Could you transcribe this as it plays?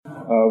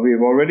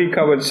We've already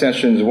covered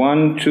sessions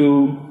 1,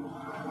 2,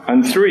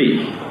 and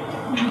 3.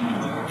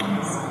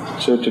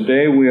 So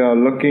today we are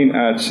looking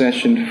at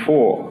session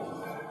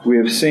 4. We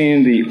have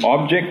seen the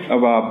object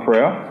of our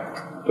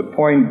prayer, the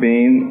point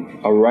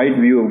being a right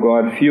view of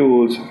God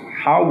fuels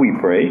how we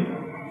pray.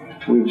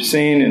 We've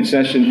seen in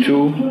session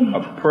 2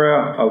 a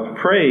prayer of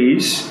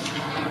praise,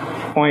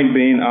 point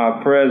being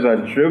our prayers are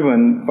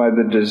driven by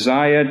the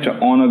desire to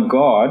honor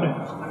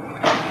God.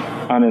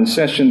 And in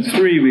session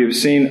 3 we have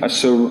seen a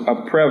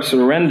prayer of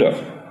surrender,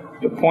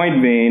 the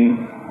point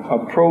being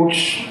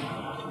approach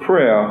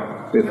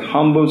prayer with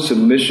humble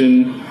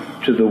submission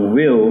to the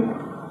will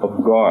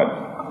of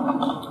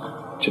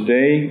God.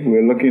 Today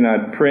we're looking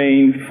at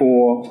praying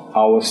for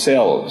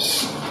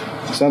ourselves.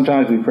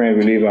 Sometimes we pray and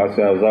we leave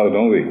ourselves out,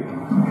 don't we?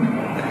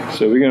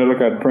 So we're going to look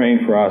at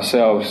praying for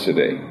ourselves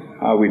today,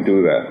 how we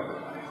do that.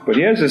 But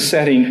here's a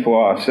setting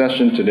for our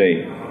session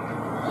today.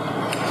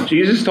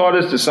 Jesus taught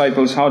his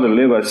disciples how to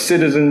live as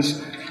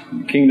citizens in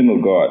the kingdom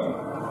of God.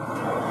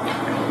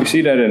 We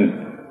see that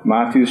in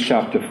Matthew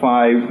chapter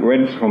 5,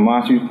 read from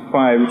Matthew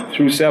 5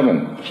 through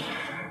 7.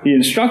 He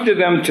instructed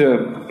them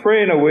to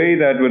pray in a way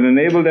that would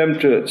enable them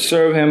to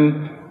serve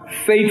him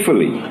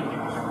faithfully.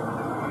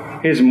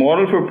 His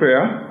model for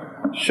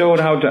prayer showed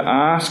how to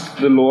ask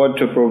the Lord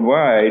to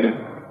provide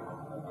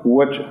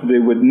what they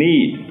would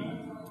need.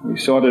 We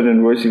saw that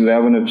in verse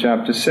 11 of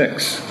chapter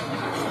 6.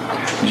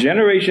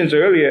 Generations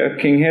earlier,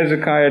 King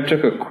Hezekiah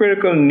took a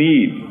critical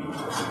need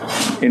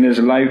in his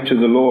life to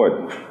the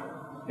Lord.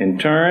 In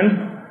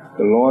turn,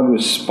 the Lord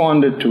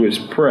responded to his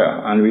prayer.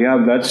 And we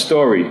have that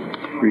story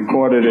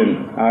recorded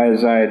in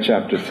Isaiah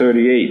chapter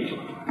 38,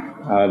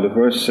 the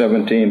verse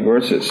 17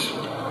 verses.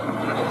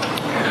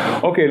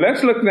 Okay,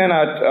 let's look then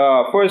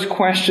at first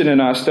question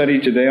in our study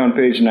today on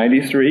page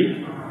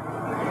 93.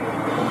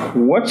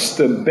 What's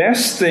the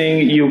best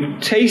thing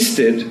you've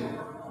tasted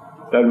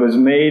that was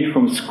made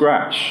from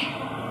scratch?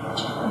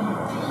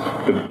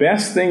 The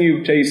best thing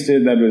you've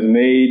tasted that was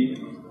made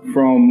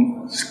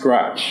from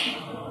scratch.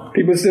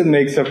 People still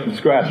make stuff from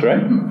scratch,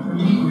 right?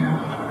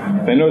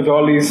 I know there's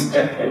all these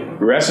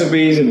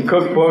recipes and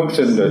cookbooks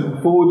and the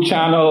food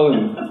channel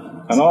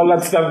and all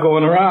that stuff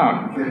going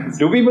around.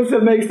 Do people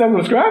still make stuff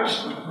from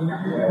scratch?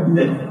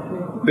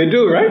 They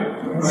do,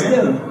 right?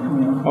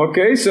 Still.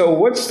 Okay, so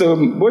what's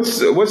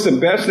the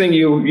best thing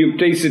you've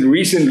tasted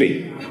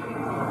recently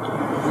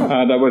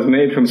that was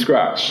made from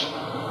scratch?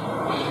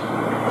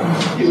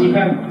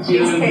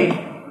 Cheesecake.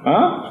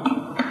 Huh?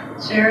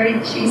 Cherry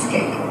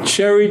cheesecake.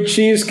 Cherry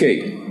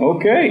cheesecake.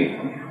 Okay,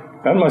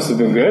 that must have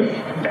been good.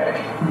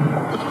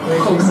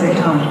 Coconut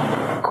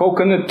tart.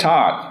 Coconut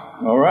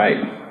tart. All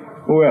right.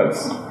 Who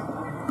else?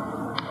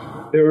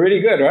 They were really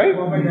good, right?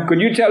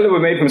 Could you tell they were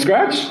made from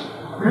scratch?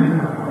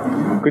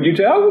 Could you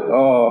tell?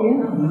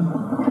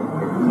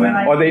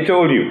 Or they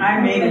told you?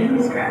 I made it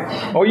from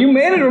scratch. Oh, you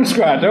made it from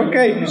scratch.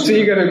 Okay. So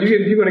you're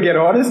gonna get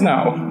orders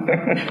now.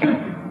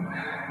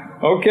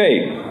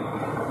 Okay.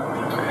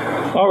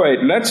 All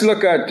right. Let's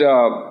look at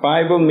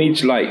Bible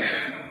Meets Life.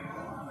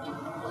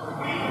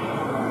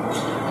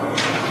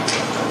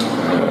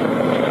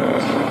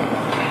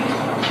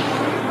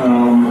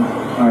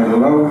 I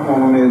love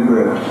homemade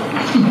bread.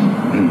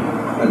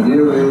 A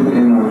dear lady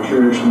in our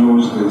church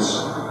knows this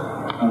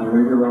and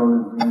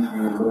regularly brings me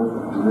a loaf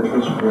of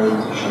delicious bread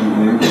she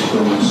makes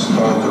from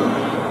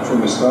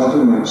a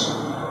starter mix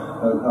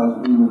that has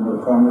been in her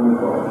family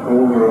for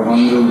over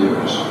 100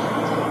 years.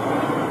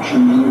 She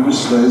even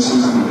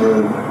slices the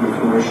bread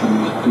before she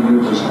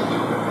delivers it.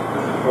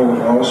 How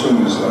awesome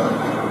is that?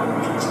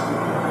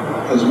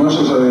 As much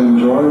as I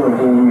enjoy her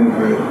homemade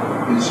bread,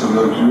 it's a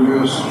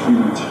luxurious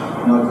treat,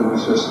 not a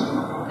necessity.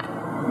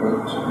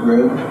 But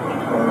bread,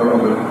 or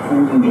other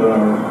food in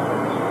general,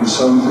 is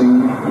something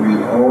we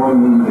all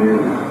need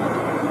daily.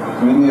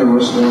 Many of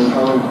us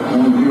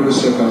won't give a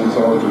second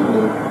thought to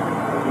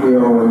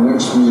where our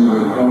next meal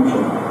will come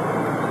from.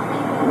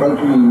 What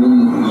we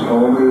need is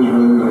always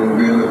readily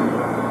available.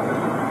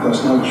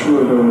 That's not true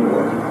of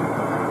everybody.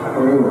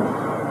 However,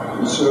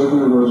 it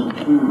certainly was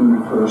true in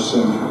the first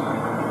century.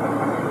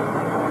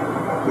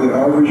 The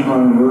average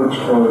man worked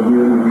for a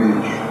daily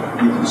wage,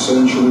 which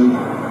essentially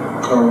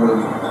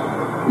covered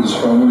his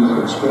family's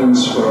expense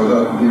for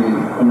that day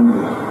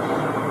only.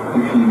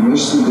 If he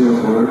missed a day of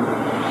work,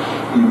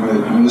 he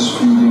might miss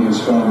feeding his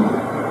family.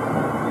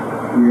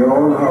 We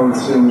all have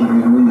things we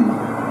need,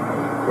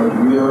 but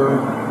where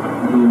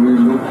do we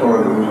look for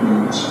those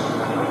needs?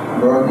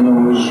 God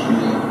knows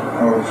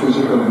our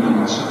physical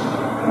needs,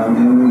 and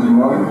in his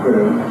model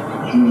prayer,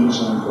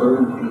 Jesus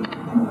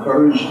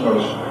encouraged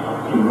us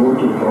to go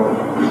to God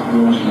with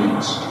those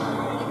needs.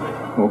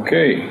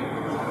 Okay.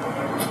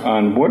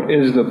 And what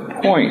is the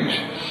point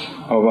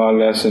of our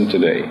lesson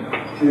today?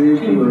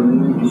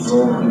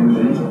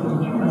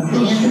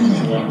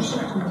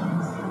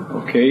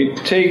 Okay,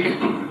 take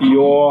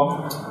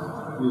your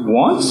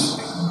wants.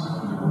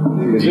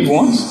 Is it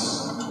wants?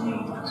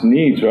 It's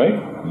needs, right?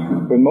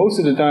 But most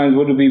of the times,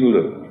 what do people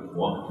do?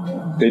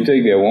 They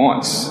take their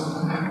wants,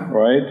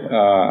 right?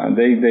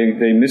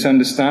 They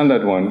misunderstand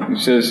that one. It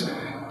says,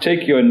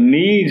 Take your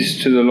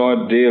needs to the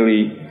Lord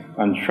daily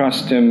and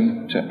trust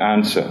Him to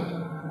answer.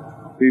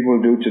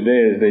 People do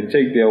today is they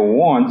take their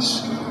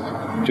wants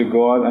to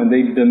God and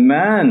they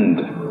demand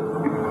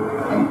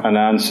an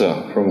answer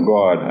from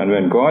God. And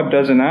when God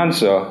doesn't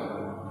answer,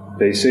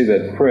 they say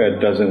that prayer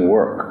doesn't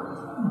work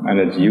and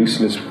it's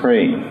useless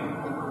praying.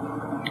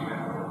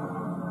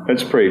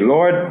 Let's pray.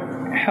 Lord,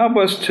 help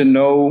us to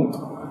know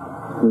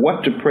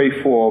what to pray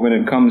for when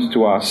it comes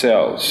to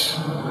ourselves.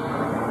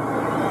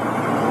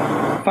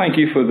 Thank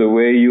you for the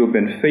way you have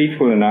been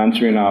faithful in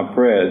answering our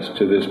prayers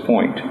to this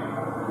point.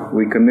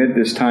 We commit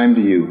this time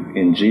to you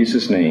in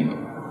Jesus' name.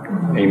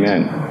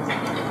 Amen.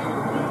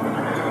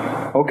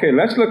 Okay,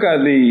 let's look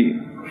at the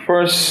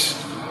first.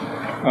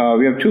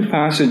 We have two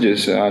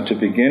passages to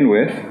begin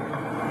with,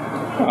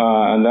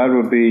 and that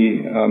would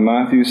be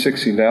Matthew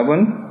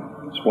 6:11.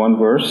 It's one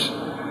verse,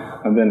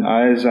 and then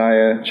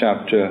Isaiah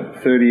chapter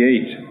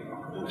 38.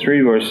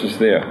 3 verses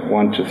there,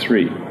 1 to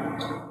 3.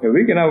 If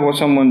we can have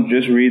someone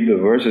just read the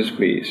verses,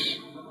 please.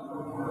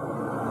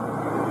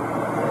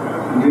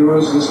 Give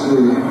us this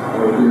day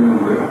our daily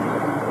bread.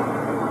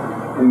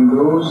 In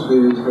those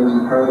days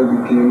Hezekiah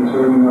became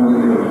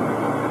terminally ill.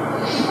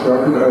 The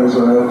prophet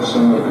Isaiah,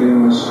 son of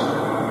Amos,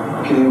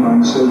 came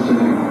and said to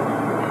him,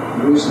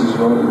 "This is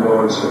what the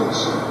Lord says,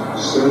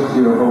 set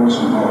your house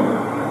in order,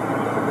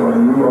 for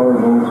you are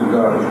about to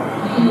die,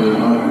 and will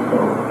not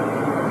recover."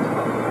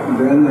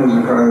 Then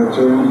Hezekiah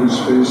turned his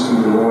face to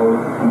the wall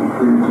and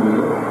prayed to the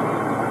Lord.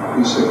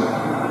 He said,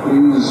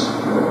 "Please,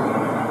 Lord,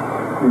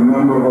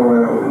 remember how I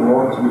have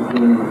walked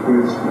before you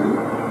faithfully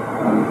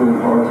and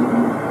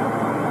wholeheartedly,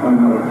 and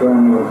have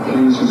done what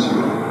pleases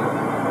you."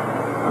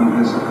 And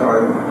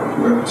Hezekiah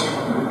wept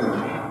with him.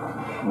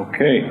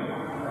 Okay,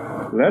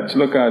 let's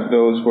look at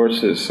those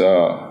verses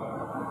that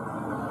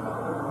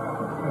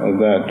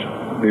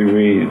we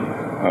read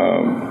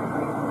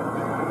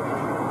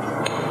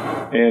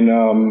in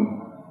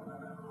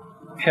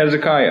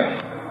Hezekiah.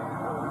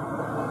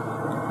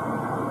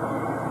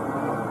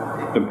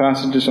 The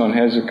passages on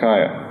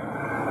Hezekiah.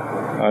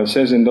 It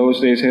says, in those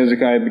days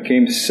Hezekiah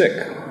became sick,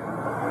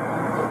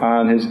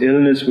 and his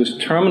illness was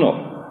terminal.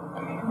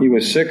 He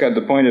was sick at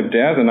the point of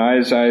death, and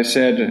Isaiah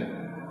said,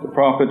 the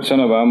prophet, son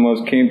of Amos,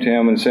 came to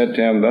him and said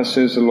to him, "Thus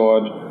says the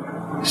Lord,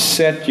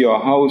 set your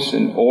house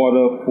in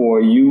order,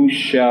 for you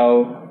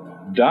shall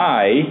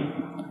die,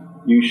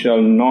 you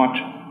shall not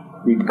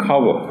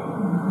recover."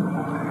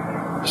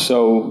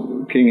 So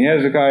King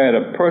Hezekiah had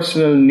a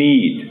personal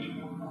need.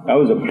 That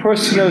was a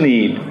personal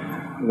need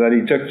that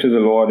he took to the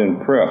Lord in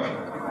prayer.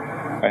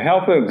 A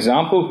helpful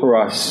example for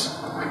us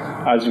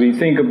as we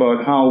think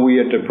about how we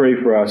are to pray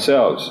for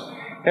ourselves.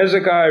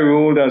 Hezekiah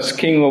ruled as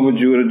king over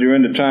Judah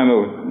during the time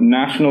of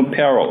national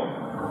peril.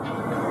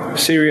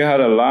 Syria had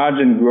a large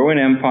and growing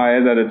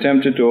empire that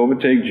attempted to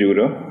overtake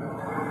Judah,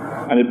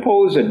 and it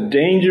posed a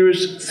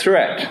dangerous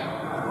threat,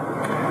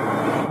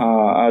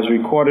 as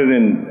recorded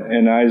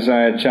in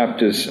Isaiah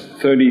chapters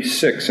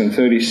 36 and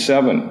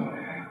 37.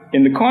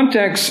 In the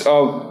context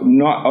of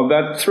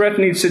that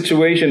threatening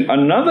situation,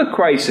 another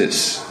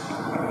crisis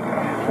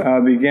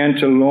began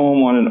to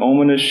loom on an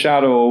ominous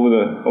shadow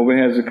over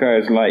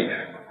Hezekiah's life.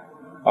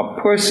 A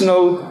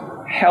personal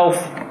health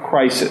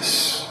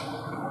crisis.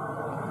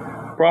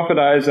 Prophet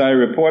Isaiah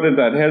reported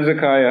that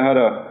Hezekiah had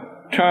a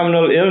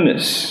terminal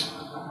illness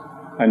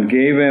and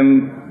gave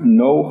him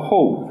no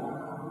hope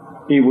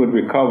he would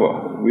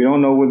recover. We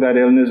don't know what that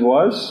illness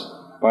was.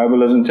 The Bible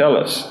doesn't tell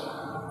us.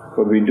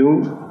 But we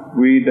do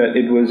read that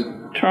it was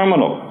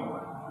terminal.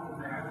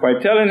 By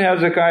telling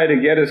Hezekiah to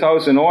get his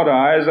house in order,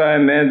 Isaiah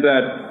meant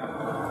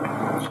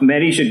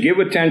he should give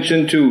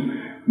attention to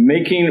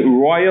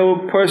making royal,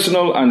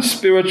 personal, and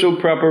spiritual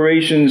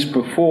preparations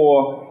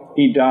before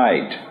he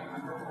died.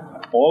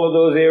 All of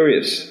those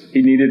areas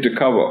he needed to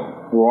cover.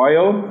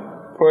 Royal,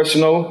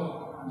 personal,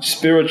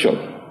 spiritual.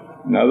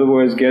 In other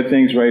words, get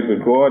things right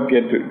with God,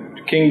 get the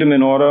kingdom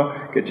in order,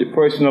 get your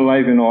personal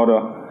life in order,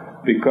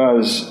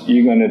 because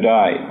you're going to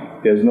die.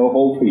 There's no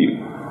hope for you.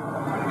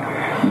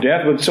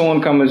 Death would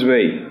soon come his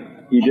way.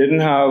 He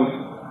didn't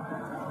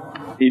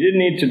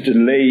need to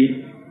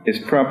delay his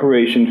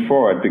preparation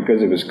for it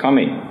because it was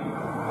coming.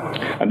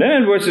 And then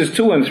in verses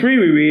 2 and 3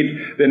 we read,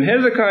 "Then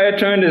Hezekiah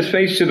turned his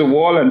face to the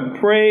wall and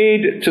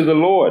prayed to the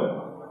Lord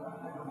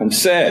and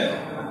said,"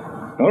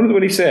 notice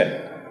what he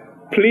said,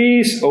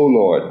 "Please, O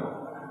Lord,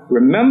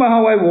 remember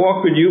how I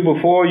walked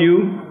before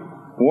you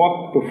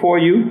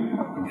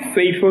in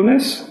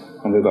faithfulness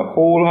and with a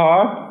whole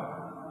heart,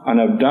 and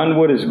have done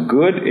what is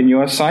good in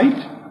your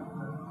sight."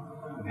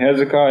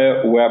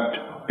 Hezekiah wept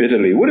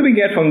bitterly. What do we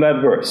get from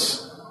that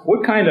verse?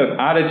 What kind of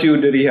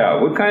attitude did he have?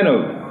 What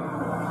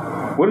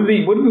do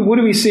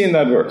we see in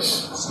that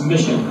verse?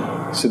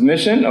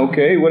 Submission,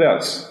 okay. What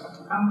else?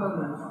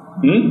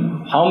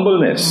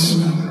 Humbleness.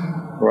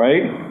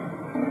 Right?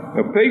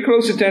 Now pay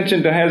close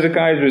attention to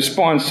Hezekiah's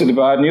response to the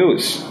bad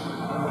news.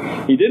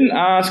 He didn't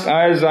ask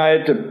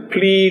Isaiah to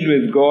plead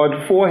with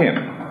God for him.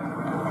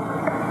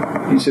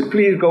 He said,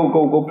 "Please go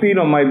plead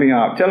on my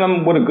behalf. Tell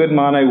him what a good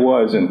man I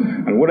was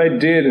and what I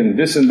did and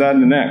this and that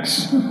and the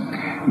next."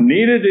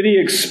 Neither did he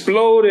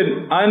explode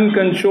in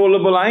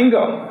uncontrollable anger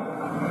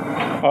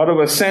out of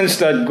a sense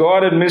that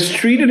God had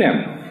mistreated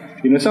him.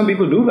 Some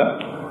people do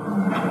that.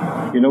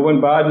 When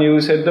bad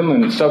news hit them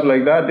and stuff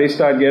like that, they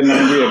start getting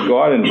angry at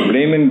God and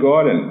blaming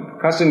God and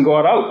cussing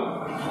God out.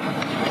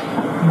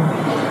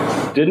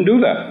 Didn't do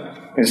that.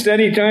 Instead,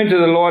 he turned to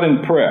the Lord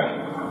in prayer.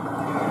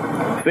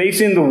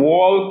 Facing the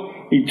wall,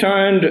 he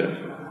turned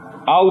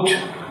out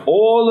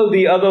all of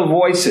the other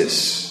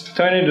voices.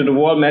 Turning to the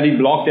wall meant he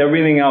blocked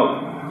everything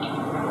out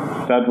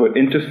that would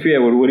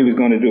interfere with what he was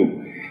going to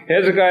do.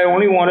 Hezekiah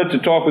only wanted to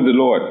talk with the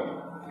Lord.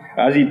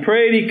 As he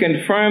prayed, he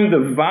confirmed the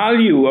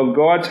value of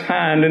God's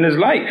hand in his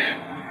life.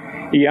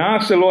 He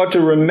asked the Lord to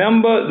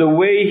remember the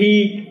way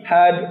he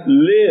had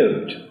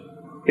lived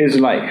his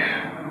life.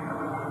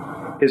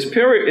 His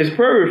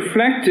prayer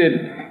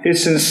reflected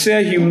his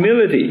sincere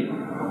humility,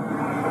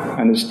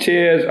 and his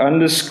tears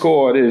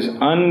underscored his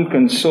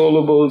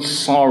unconsolable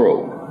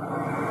sorrow.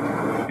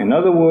 In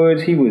other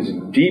words, he was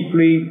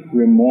deeply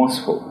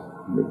remorseful,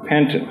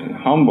 repentant, and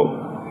humble.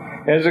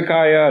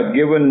 Hezekiah had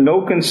given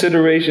no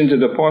consideration to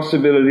the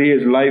possibility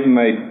his life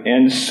might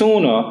end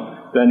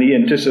sooner than he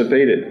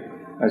anticipated.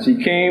 As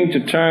he came to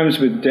terms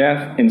with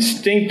death,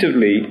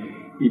 instinctively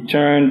he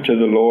turned to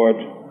the Lord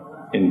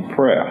in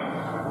prayer.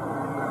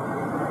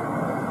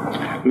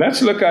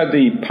 Let's look at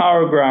the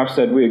paragraphs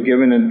that we are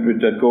given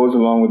that goes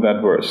along with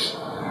that verse.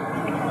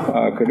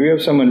 Could we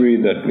have someone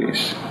read that,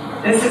 please?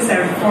 This is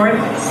our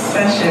fourth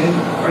session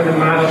for the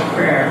model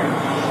prayer,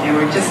 and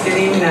we're just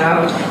getting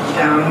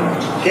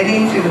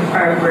to the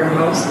part where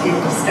most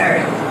people start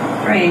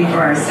praying for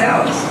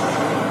ourselves.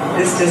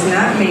 This does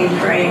not mean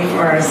praying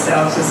for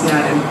ourselves is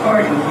not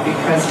important,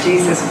 because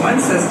Jesus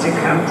wants us to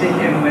come to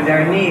him with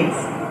our needs.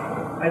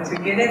 But to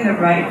get in the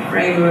right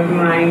frame of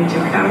mind to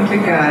come to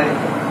God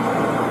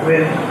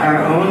with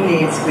our own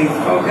needs, we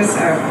focus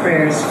our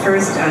prayers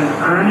first on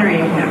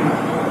honoring him,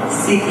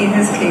 seeking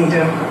his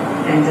kingdom,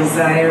 and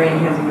desiring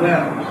his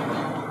will.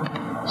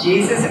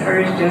 Jesus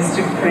urged us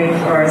to pray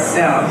for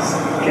ourselves.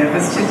 Give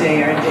us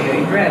today our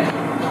daily bread.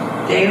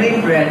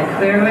 Daily bread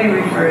clearly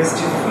refers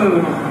to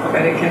food,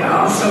 but it can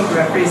also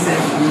represent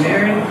a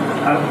myriad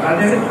of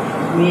other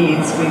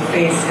needs we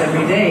face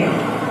every day.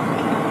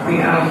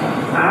 We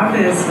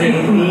obviously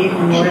need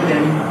more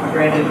than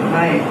bread in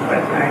life,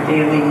 but our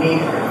daily need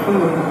for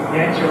food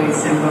naturally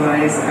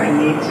symbolizes our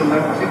need to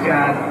look to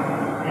God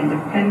and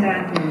depend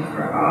on him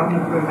for all he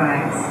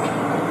provides,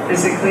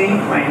 physically,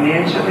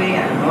 financially,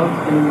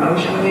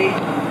 emotionally,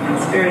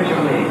 and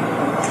spiritually.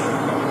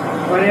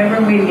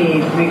 Whatever we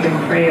need, we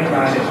can pray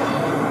about it.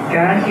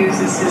 God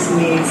uses his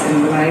needs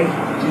in life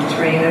to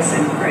train us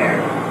in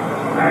prayer.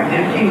 Our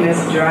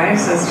emptiness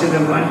drives us to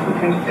the one who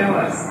can fill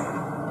us.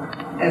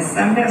 As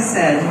some have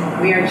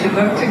said, we are to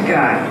look to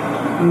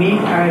God, meet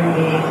our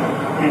need,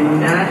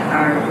 and not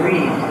our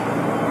greed.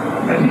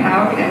 But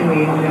how can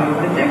we know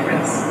the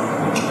difference?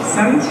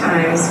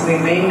 Sometimes we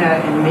may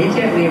not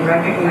immediately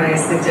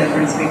recognize the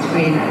difference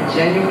between a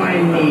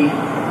genuine need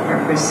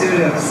or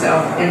pursuit of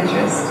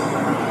self-interest.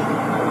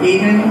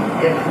 Even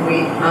if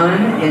we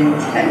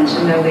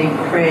unintentionally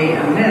pray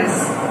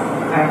amiss,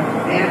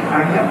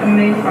 our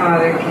Heavenly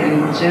Father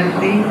can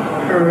gently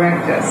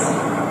correct us.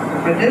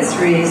 For this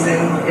reason,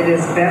 it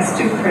is best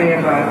to pray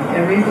about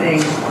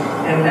everything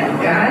and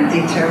let God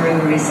determine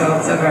the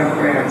results of our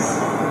prayers,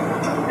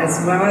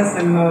 as well as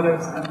the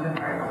motives of the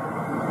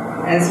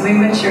heart. As we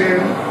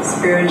mature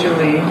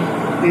spiritually,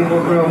 we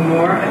will grow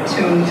more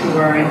attuned to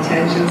our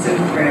intentions in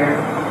prayer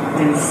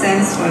and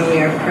sense when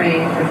we are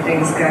praying for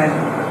things God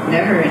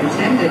never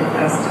intended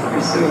us to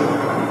pursue.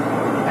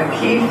 A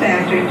key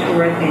factor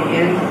toward the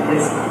end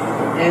is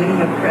in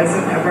the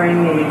present of our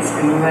needs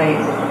in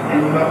light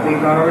and what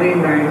we've already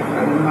learned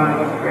from the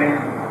model prayer.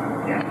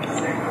 Yeah,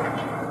 sir.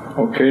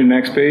 Okay,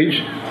 next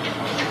page.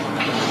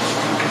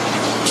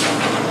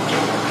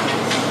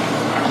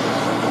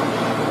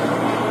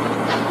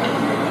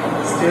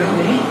 Still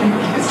me?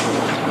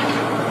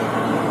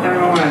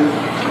 Number 1.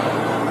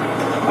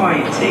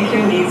 Point. Take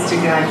your needs to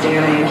God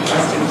daily and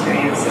trust him to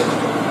answer.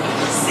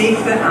 Seek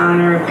the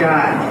honor of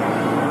God.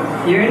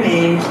 Your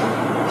name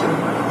to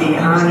be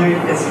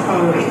honored is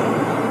holy.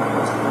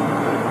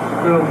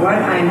 Will what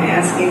I'm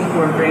asking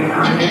for bring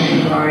honor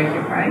and glory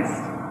to Christ?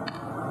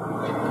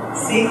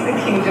 Seek the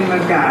kingdom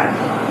of God.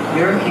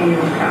 Your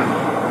kingdom come.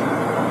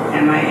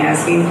 Am I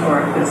asking for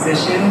a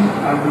position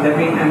of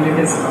living under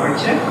his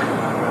lordship?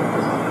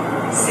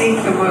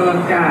 Seek the will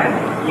of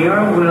God.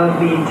 Your will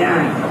be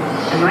done.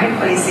 Am I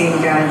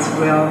placing God's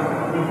will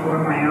before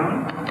my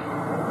own?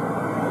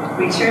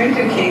 We turn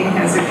to King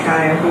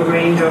Hezekiah, who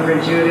reigned over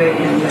Judah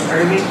in the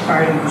early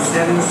part of the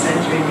 7th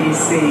century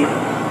BC,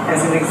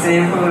 as an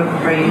example of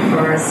praying for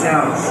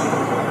ourselves.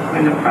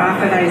 When the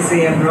prophet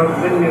Isaiah broke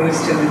the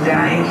news to the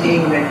dying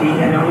king that he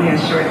had only a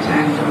short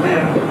time to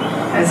live,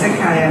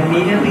 Hezekiah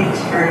immediately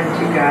turned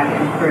to God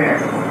in prayer.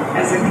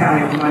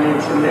 Hezekiah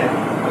wanted to live.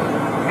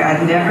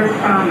 God never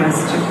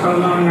promised to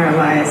prolong our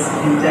lives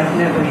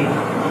indefinitely.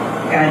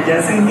 God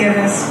doesn't give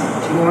us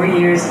more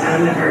years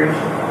on the earth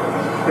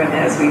But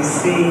as we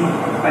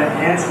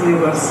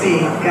will see,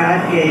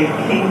 God gave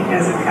King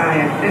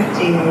Hezekiah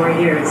 15 more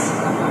years.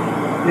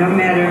 No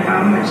matter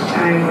how much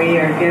time we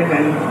are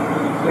given,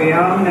 we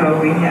all know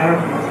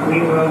we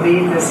will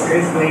leave this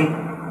earthly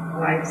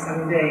life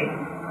someday.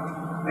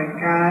 But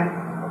God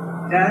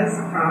does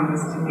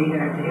promise to meet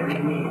our daily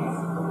needs.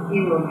 He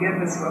will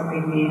give us what we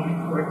need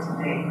for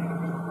today.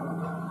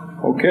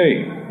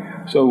 Okay,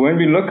 so when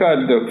we look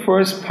at the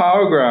first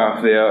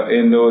paragraph there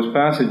in those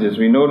passages,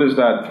 we notice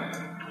that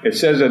it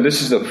says that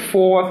this is the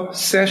fourth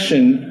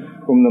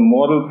session from the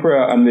model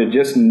prayer, and we're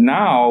just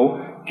now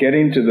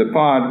getting to the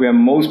part where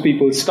most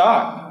people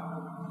start.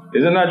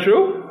 Isn't that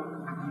true?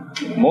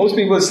 Most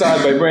people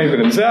start by praying for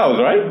themselves,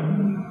 right?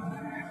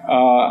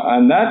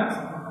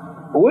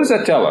 What does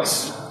that tell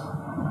us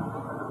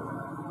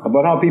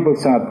about how people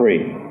start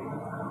praying?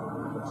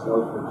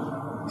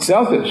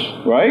 Selfish,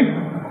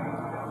 right?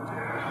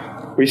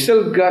 We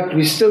still got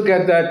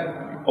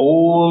that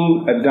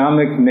old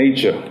Adamic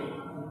nature,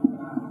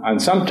 and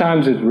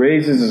sometimes it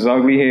raises its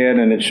ugly head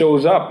and it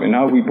shows up in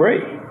how we pray.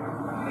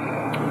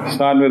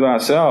 Starting with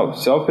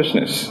ourselves,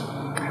 selfishness,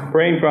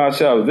 praying for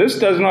ourselves. This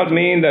does not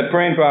mean that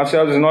praying for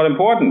ourselves is not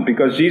important,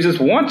 because Jesus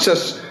wants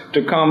us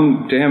to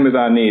come to Him with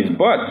our needs,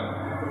 but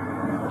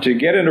to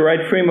get in the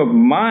right frame of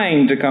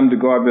mind to come to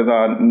God with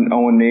our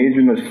own needs,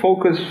 we must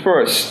focus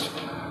first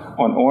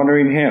on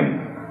honoring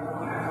Him.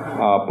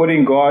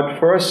 Putting God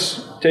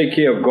first, take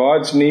care of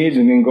God's needs,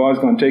 and then God's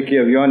going to take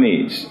care of your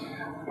needs.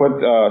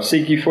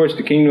 Seek ye first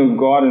the kingdom of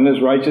God and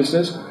His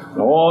righteousness, and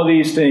all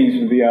these things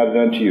will be added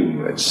unto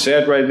you. It's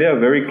said right there,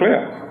 very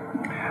clear.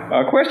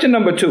 Question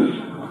number 2.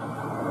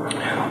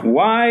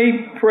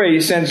 Why pray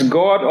since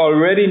God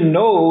already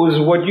knows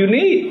what you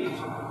need?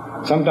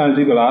 Sometimes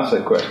people ask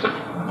that question.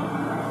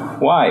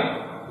 Why?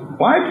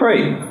 Why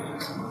pray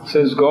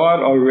since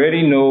God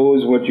already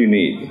knows what you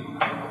need?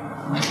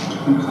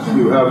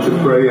 You have to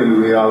pray in the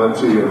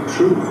reality of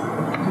truth,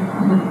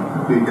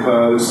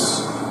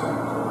 because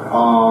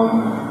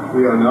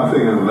we are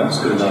nothing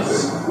unless we're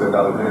nothing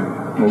without Him.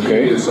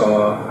 Okay. He is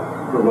our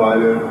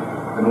provider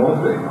in all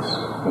things.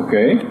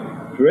 Okay.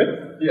 Rick?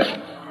 Yeah.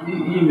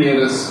 He made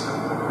us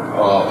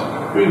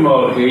free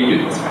moral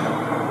agents.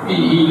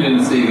 He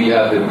didn't say we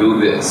have to do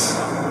this.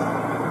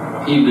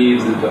 He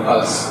leaves it to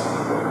us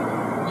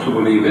to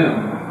believe Him.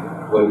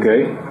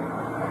 Okay.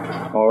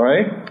 All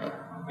right.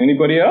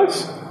 Anybody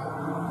else?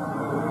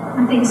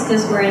 I think it's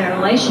because we're in a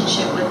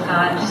relationship with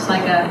God, just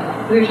like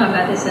we were talking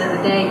about this the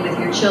other day with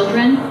your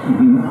children.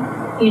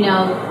 Mm-hmm. You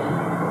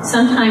know,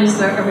 sometimes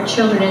our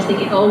children, as they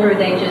get older,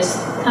 they just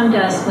come to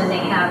us when they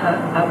have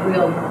a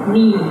real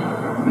need.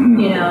 Mm-hmm.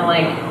 You know,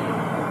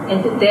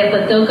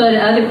 but they'll go to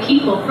other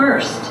people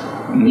first.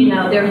 Mm-hmm. You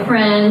know, their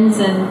friends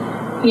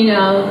and, you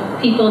know,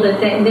 people that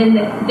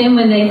then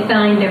when they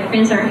find their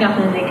friends aren't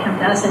helping them, they come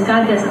to us. And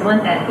God doesn't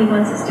want that. He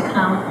wants us to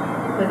come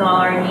with all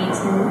our needs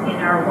and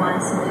our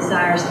wants and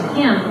desires to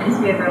Him, because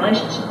we have a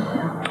relationship with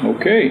Him.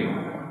 Okay.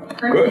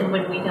 First, Good. and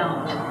when we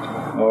don't.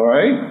 All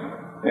right.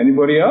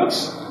 Anybody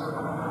else?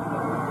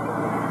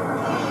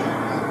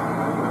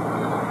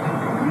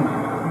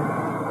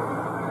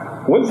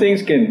 What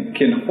things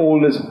can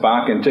hold us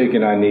back in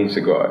taking our needs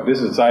to God? This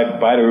is a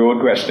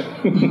by-the-road question.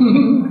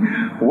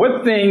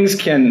 What things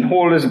can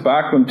hold us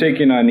back from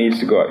taking our needs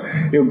to God?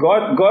 You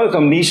know, God is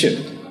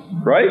omniscient,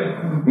 right?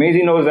 It means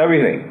He knows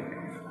everything.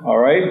 All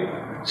right?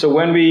 So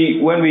when we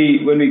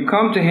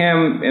come to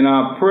Him in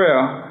our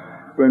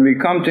prayer, when we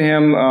come to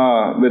Him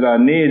with our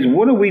needs,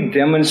 what are we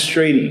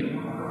demonstrating?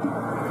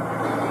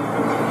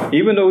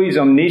 Even though He's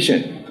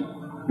omniscient,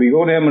 we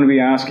go to Him and we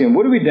ask Him,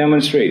 what are we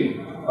demonstrating?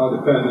 Our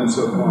dependence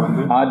upon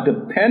Him. Our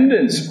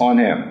dependence on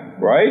Him,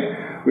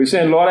 right? We're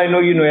saying, Lord, I know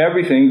you know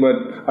everything, but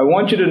I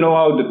want you to know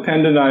how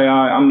dependent I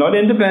am. I'm not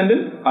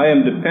independent. I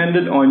am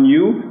dependent on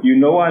you. You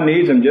know our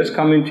needs. I'm just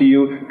coming to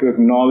you to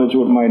acknowledge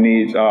what my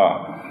needs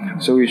are.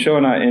 So we're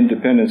showing our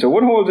independence. So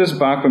what holds us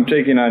back from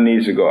taking our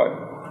needs to God?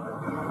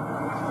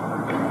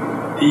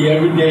 The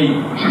everyday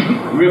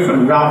riff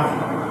and rough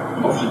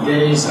of the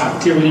day's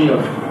activity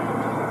of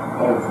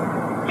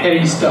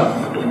petty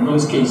stuff in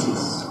most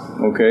cases.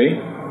 Okay.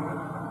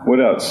 What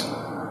else?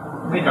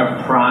 I think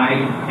our pride,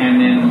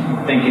 and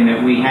then thinking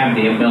that we have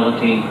the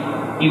ability,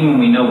 even when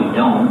we know we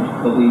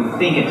don't, but we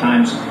think at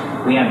times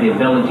we have the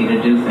ability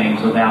to do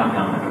things without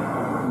God.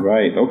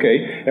 Right.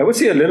 Okay. Ever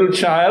see a little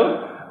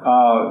child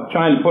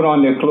trying to put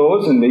on their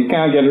clothes and they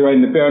can't get it right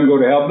and the parent go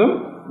to help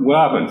them? What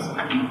happens?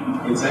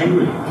 It's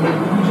angry.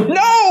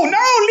 No,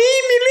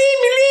 leave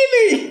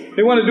me.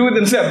 They want to do it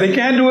themselves. They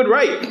can't do it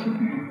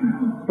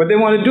right, but they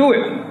want to do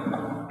it.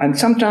 And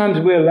sometimes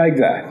we're like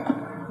that.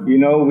 You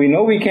know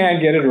we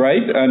can't get it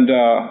right, and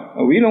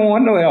we don't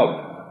want no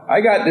help. I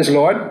got this,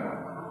 Lord.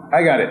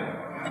 I got it.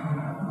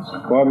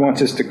 God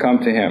wants us to come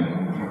to Him.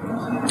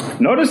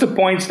 Notice the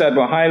points that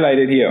were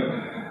highlighted here.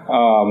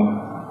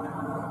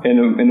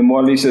 In the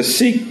model, he says,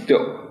 seek the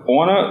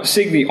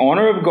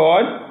honor of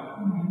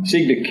God,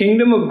 seek the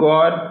kingdom of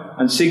God,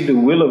 and seek the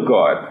will of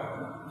God.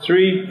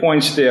 3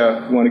 points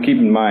there you want to keep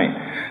in mind.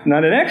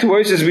 Now the next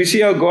verses, we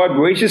see how God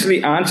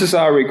graciously answers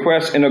our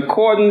requests in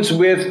accordance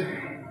with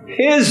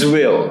His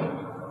will,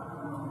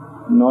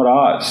 not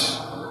ours.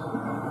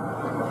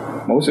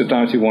 Most of the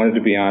times He wanted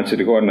to be answered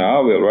according to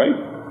our will, right?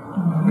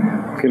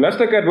 Okay, let's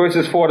look at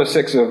verses 4 to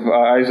 6 of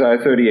Isaiah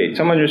 38.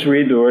 Someone just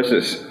read the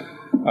verses,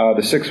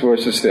 the 6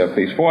 verses there,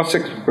 please.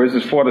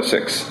 Verses 4 to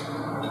 6.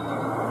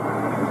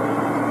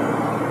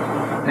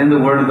 Then the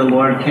word of the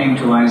Lord came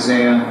to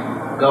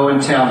Isaiah, "Go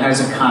and tell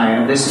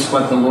Hezekiah, this is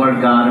what the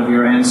Lord God of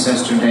your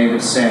ancestor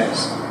David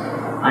says.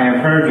 I have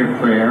heard your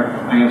prayer,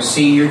 I have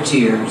seen your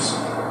tears.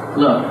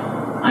 Look,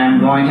 I am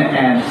going to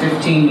add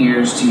 15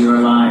 years to your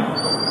life,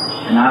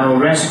 and I will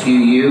rescue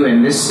you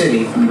and this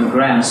city from the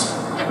grasp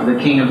of the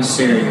king of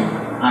Assyria.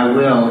 I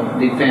will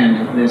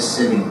defend this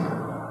city."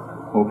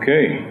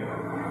 Okay.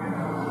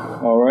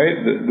 All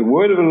right. The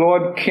word of the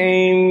Lord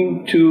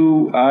came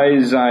to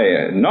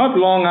Isaiah. Not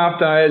long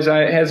after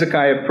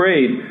Hezekiah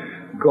prayed,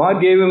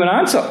 God gave him an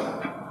answer.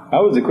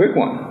 That was a quick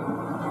one.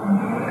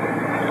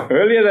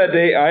 Earlier that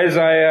day,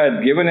 Isaiah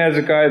had given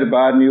Hezekiah the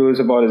bad news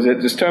about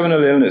his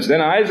terminal illness.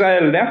 Then Isaiah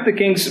left the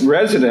king's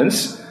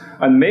residence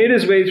and made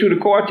his way through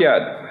the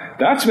courtyard.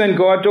 That's when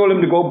God told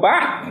him to go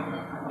back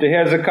to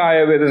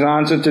Hezekiah with his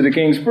answer to the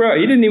king's prayer.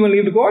 He didn't even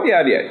leave the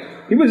courtyard yet.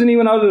 He wasn't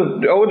even out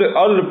of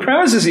the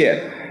premises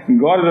yet. And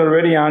God had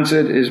already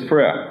answered his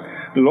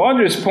prayer. The Lord's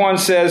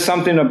response says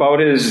something about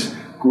His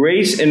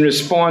grace in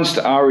response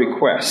to our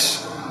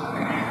requests.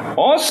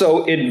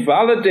 Also, it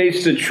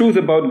validates the truth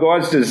about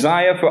God's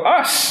desire for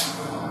us.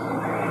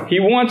 He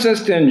wants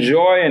us to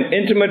enjoy an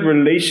intimate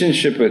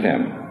relationship with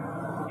Him.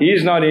 He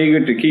is not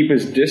eager to keep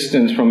His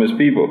distance from His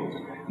people.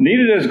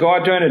 Neither does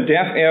God turn a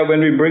deaf ear when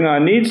we bring our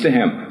needs to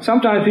Him.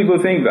 Sometimes people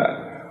think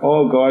that.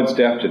 Oh, God's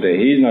deaf today.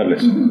 He's not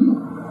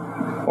listening.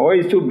 Or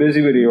He's too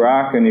busy with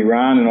Iraq and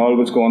Iran and all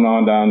what's going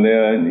on down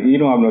there. And He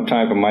don't have no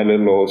time for my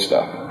little old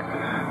stuff.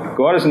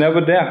 God is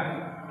never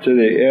deaf to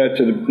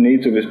the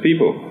needs of His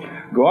people.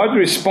 God's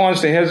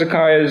response to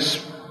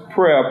Hezekiah's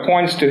prayer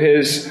points to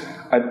His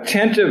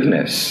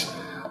attentiveness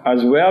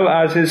as well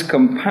as His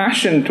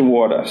compassion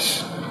toward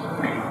us.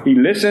 He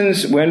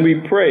listens when we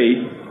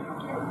pray,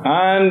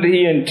 and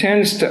He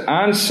intends to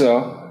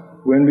answer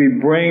when we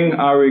bring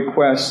our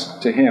requests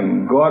to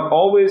Him. God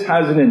always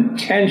has an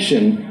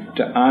intention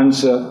to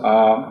answer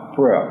our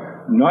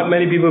prayer. Not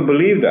many people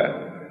believe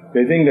that.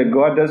 They think that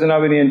God doesn't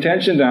have any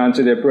intention to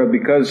answer their prayer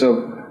because of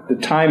the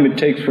time it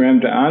takes for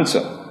Him to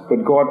answer.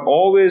 But God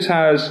always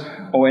has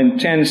or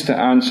intends to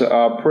answer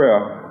our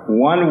prayer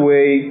one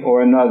way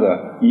or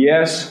another.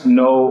 Yes,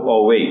 no,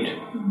 or wait.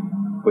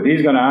 But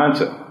He's going to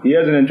answer. He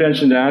has an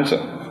intention to answer.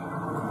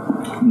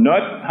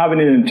 Not having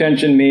an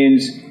intention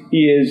means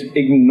He is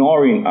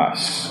ignoring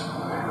us.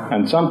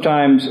 And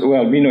sometimes,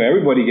 well, we know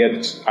everybody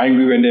gets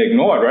angry when they're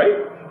ignored,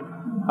 right?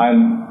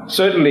 And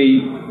certainly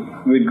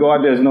with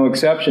God there's no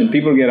exception.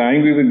 People get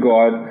angry with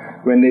God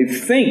when they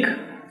think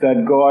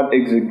that God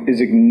is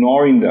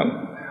ignoring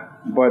them.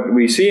 But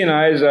we see in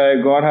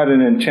Isaiah, God had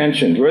an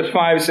intention. Verse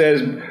 5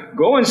 says,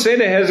 "Go and say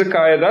to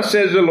Hezekiah, thus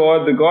says the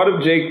Lord, the God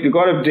of Jacob, the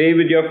God of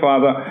David your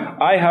father,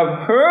 I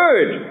have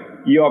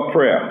heard your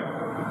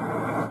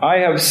prayer. I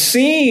have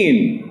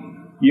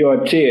seen your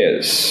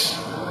tears.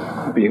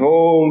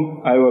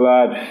 Behold, I will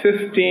add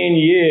 15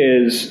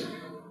 years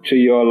to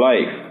your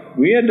life."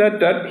 We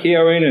that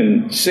hearing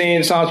and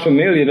saying sounds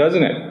familiar,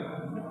 doesn't it?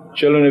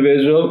 Children of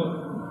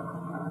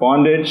Israel,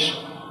 bondage.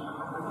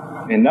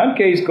 In that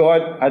case,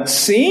 God had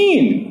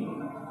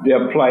seen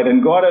their plight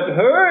and God had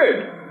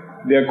heard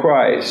their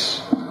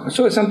cries.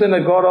 So it's something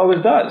that God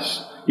always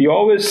does. He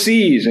always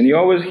sees and He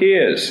always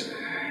hears.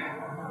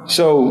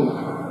 So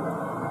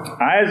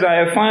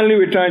Isaiah finally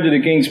returned to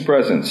the king's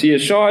presence. He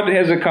assured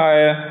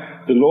Hezekiah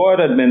the Lord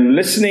had been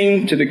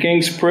listening to the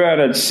king's prayer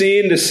and had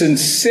seen the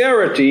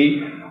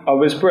sincerity of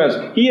his prayers.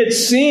 He had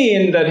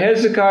seen that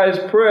Hezekiah's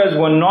prayers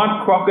were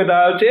not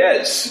crocodile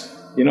tears.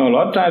 You know, a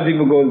lot of times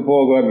people go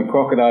before God with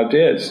crocodile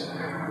tears.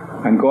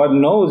 And God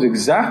knows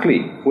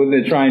exactly what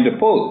they're trying to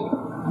pull.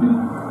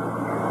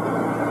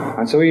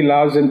 And so He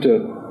allows them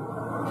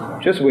to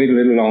just wait a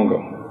little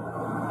longer.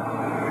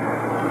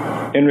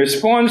 In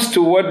response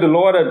to what the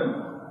Lord had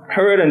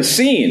heard and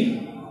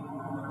seen,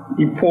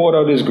 He poured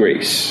out His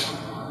grace.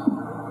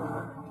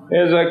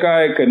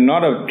 Hezekiah could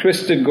not have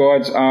twisted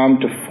God's arm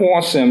to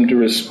force him to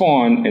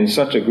respond in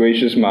such a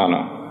gracious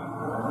manner.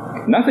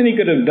 Nothing he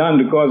could have done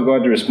to cause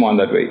God to respond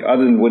that way,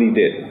 other than what He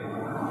did.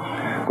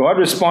 God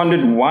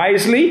responded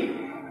wisely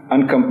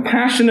and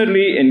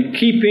compassionately in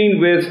keeping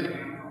with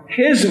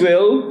His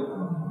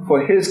will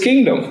for His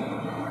kingdom.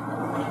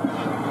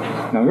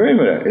 Now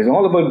remember, it's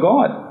all about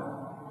God.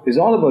 It's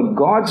all about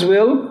God's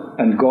will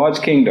and God's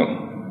kingdom.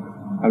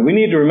 And we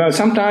need to remember,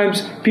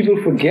 sometimes people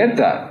forget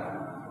that.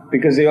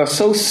 Because they are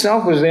so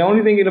selfish, they're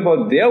only thinking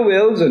about their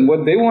wills and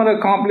what they want to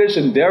accomplish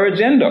and their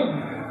agenda.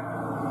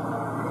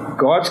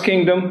 God's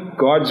kingdom,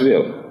 God's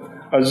will.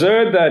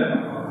 Observe that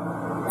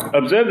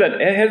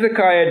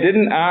Hezekiah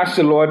didn't ask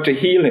the Lord to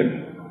heal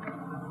him.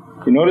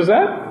 You notice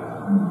that?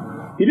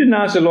 He didn't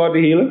ask the Lord to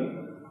heal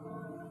him.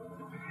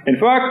 In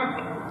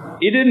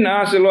fact, he didn't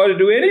ask the Lord to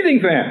do anything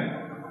for him.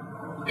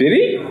 Did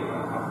he?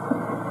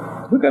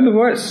 Look at the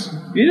verse.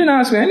 He didn't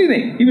ask for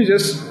anything. He was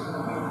just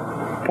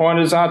pouring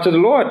his heart to the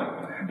Lord.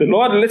 The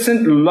Lord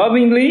listened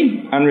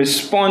lovingly and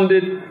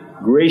responded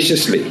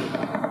graciously.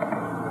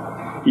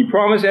 He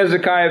promised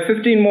Hezekiah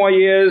 15 more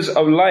years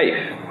of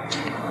life.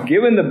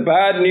 Given the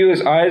bad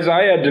news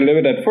Isaiah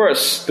delivered at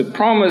first, the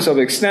promise of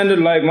extended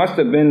life must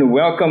have been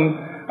welcomed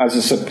as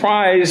a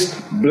surprise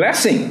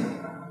blessing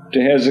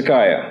to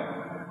Hezekiah.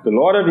 The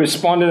Lord had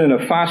responded in a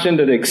fashion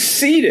that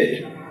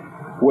exceeded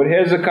what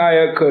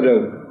Hezekiah could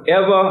have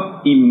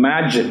ever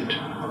imagined.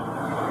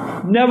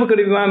 Never could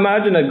have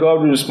imagined that God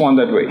would respond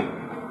that way.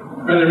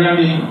 Brother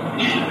Randy,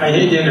 I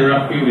hate to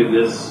interrupt you with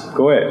this.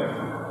 Go ahead.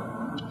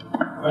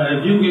 But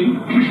if you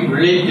can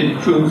relate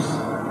the truth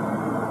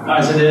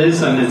as it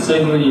is, and it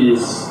certainly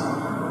is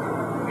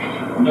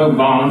no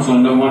bounds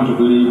on no one to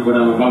believe what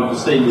I'm about to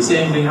say, the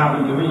same thing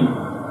happened to me.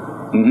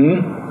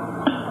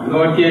 Mm-hmm. The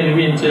Lord came to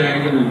me and said,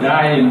 I'm going to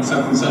die in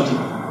such and such a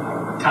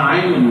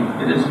time,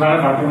 and as a matter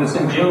of fact, it was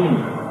in June.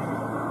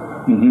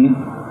 Mm-hmm.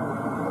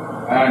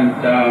 And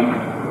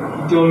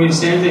he told me the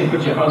same thing,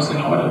 put your house in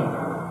order.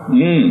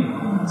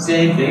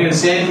 Same thing. And the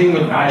same thing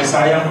with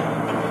Isaiah,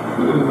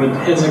 with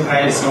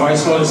Hezekiah. So I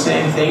saw the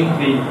same thing.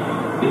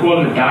 They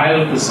call it the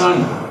dial of the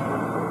sun.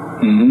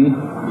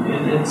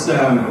 It's I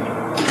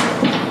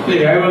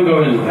won't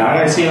go into that.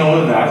 I've seen all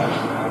of that.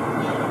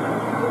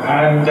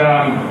 And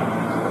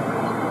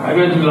I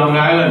went to Long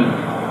Island,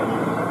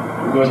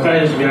 because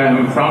that is where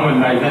I'm from,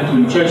 and I went to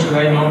the church that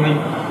I normally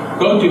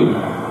go to.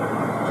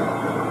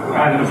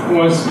 And of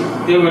course,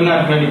 there were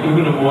not many people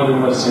no more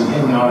than was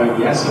in now, I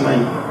guess.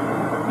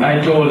 And I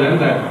told them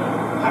that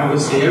I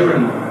was here,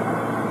 and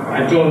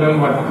I told them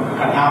what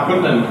had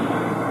happened, and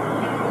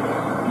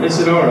they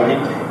said, all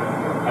right.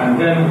 And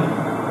then,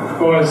 of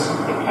course,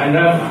 I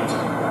left,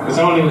 because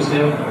I only was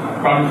there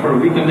probably for a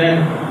week, and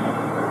then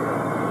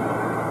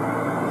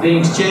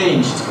things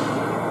changed.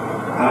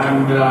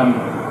 And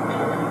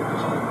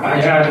I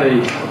had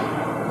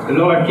the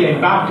Lord came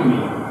back to me.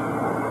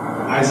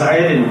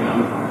 Isaiah didn't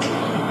come.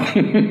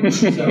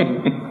 So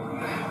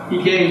he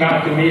came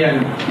back to me,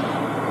 and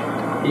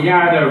he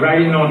had a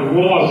writing on the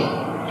wall.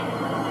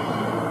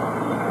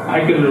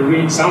 I could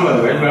read some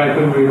of it, but I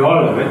couldn't read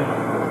all of it.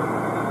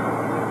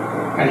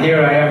 And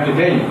here I am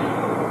today.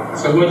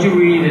 So what you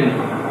read in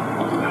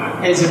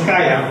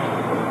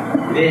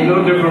Hezekiah, they're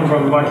no different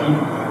from what he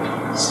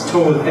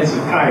told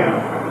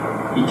Hezekiah.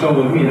 He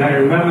told me, and I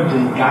remember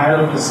the dial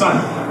of the sun.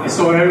 I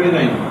saw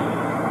everything.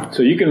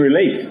 So you can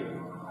relate.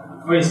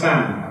 Praise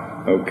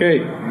God. Okay.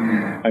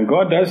 And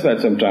God does that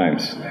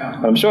sometimes.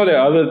 Yeah. I'm sure there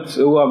are others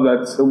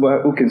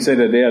who can say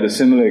that they had a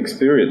similar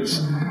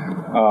experience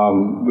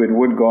with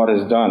what God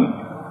has done.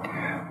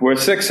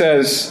 Verse 6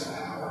 says,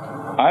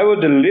 I will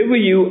deliver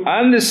you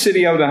and the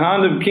city out of the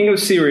hand of the king of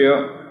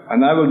Syria,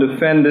 and I will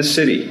defend this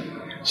city.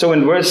 So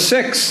in verse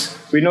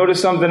 6, we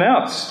notice something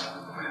else.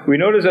 We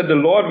notice that the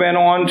Lord went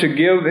on to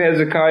give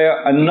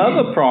Hezekiah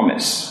another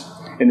promise.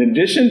 In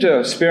addition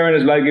to sparing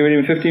his life, giving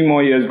him 15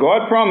 more years,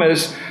 God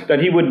promised that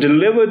he would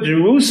deliver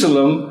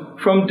Jerusalem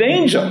from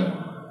danger.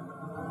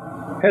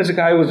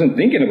 Hezekiah wasn't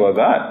thinking about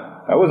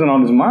that. That wasn't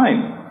on his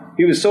mind.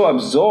 He was so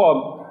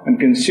absorbed and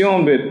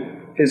consumed with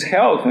his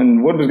health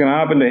and what was going to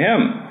happen to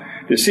him.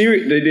 The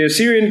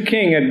Assyrian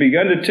king had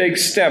begun to take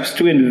steps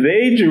to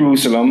invade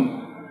Jerusalem,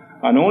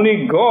 and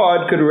only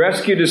God could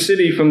rescue the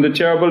city from the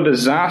terrible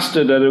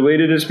disaster that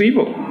awaited his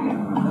people.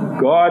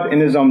 God in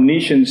his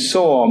omniscience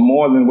saw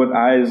more than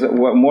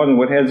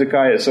what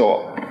Hezekiah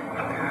saw.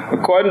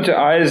 According to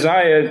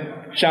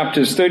Isaiah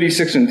chapters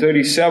 36 and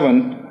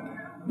 37,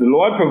 the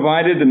Lord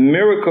provided the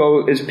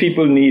miracle his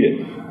people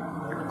needed.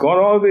 God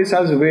always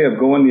has a way of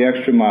going the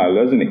extra mile,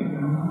 doesn't he?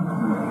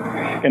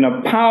 In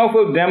a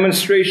powerful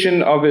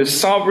demonstration of his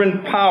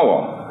sovereign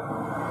power,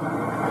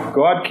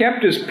 God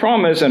kept his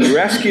promise and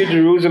rescued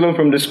Jerusalem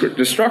from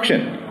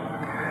destruction.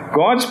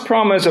 God's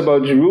promise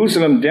about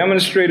Jerusalem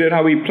demonstrated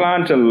how he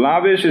planned to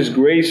lavish his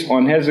grace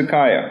on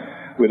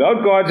Hezekiah.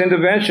 Without God's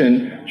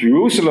intervention,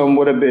 Jerusalem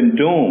would have been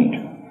doomed.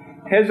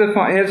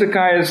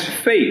 Hezekiah's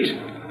fate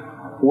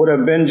would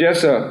have been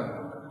just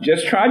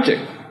tragic,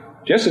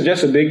 just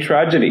a big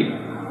tragedy.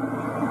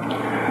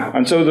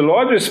 And so the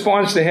Lord's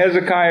response to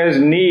Hezekiah's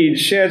need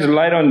sheds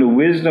light on the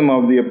wisdom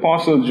of the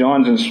Apostle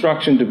John's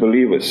instruction to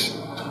believers.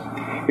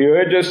 He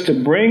urged us to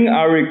bring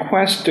our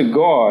request to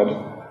God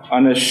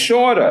and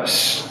assured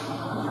us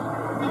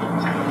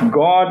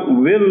God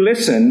will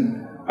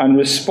listen and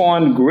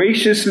respond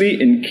graciously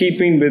in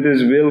keeping with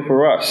his will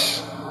for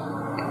us.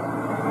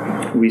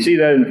 We see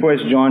that in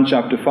 1 John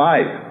chapter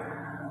 5,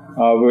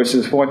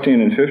 verses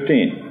 14 and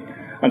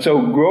 15. And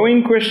so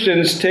growing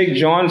Christians take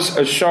John's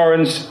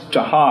assurance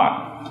to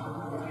heart.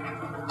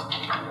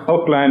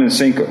 Hook, line, and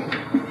sinker.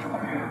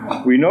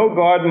 We know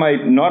God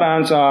might not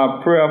answer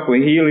our prayer for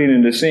healing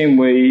in the same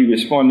way he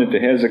responded to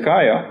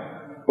Hezekiah,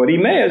 but he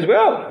may as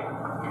well.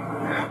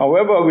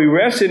 However, we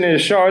rest in the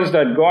assurance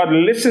that God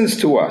listens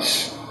to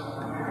us,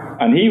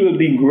 and he will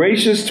be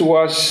gracious to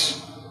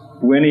us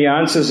when he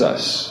answers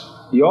us.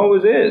 He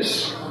always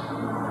is.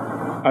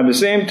 At the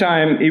same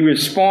time,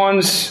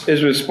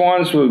 his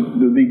response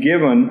will be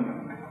given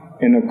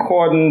in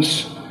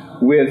accordance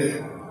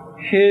with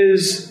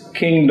his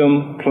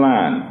kingdom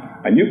plan.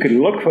 And you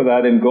can look for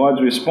that in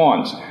God's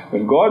response.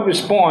 When God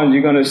responds,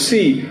 you're going to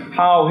see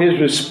how his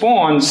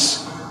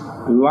response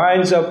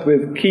lines up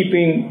with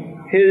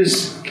keeping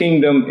his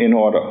kingdom in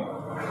order.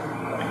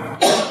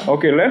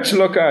 Okay, let's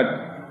look at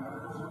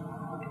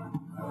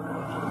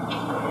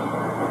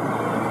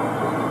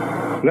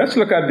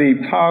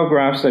the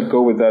paragraphs that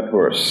go with that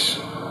verse.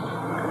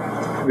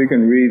 We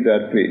can read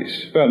that,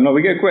 please. Well, no,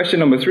 we get question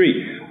number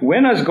 3.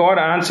 When has God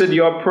answered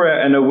your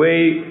prayer in a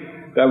way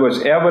that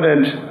was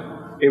evident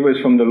it was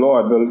from the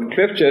Lord? Well,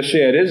 Cliff just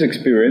shared his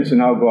experience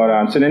and how God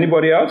answered.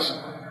 Anybody else?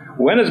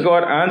 When has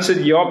God answered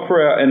your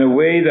prayer in a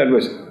way that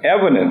was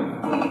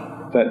evident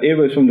that it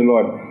was from the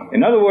Lord?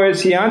 In other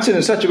words, he answered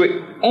in such a way,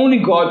 only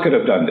God could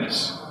have done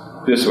this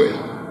way.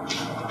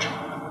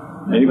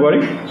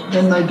 Anybody?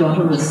 When my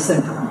daughter was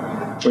sick.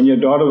 When your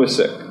daughter was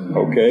sick,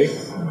 okay.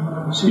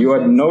 You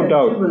had no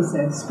doubt. She was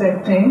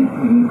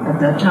expecting at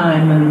that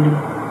time, and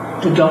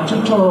the doctor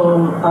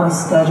told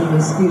us that it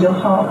was either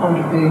her or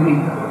the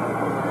baby.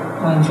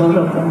 And both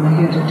of them were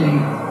here today.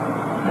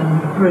 And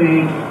we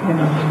prayed,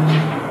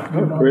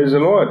 Praise the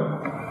Lord.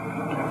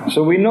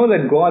 So we know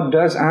that God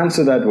does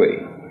answer that way.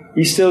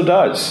 He still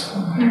does.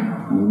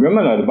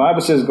 Remember that the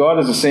Bible says God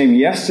is the same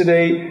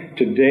yesterday,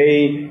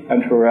 today,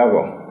 and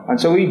forever. And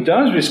so he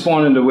does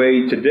respond in the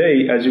way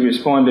today as he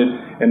responded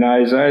in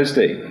Isaiah's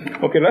day.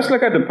 Okay, let's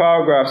look at the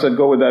paragraphs that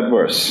go with that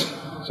verse.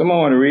 Someone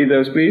want to read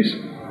those, please?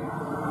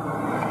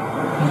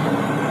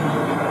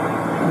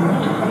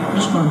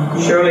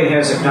 Surely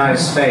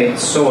Hezekiah's faith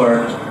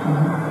soared,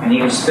 and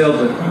he was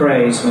filled with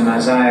praise when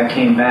Isaiah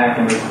came back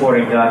and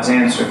reported God's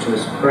answer to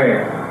his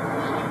prayer.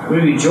 We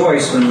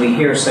rejoice when we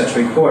hear such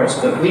reports,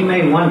 but we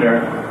may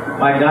wonder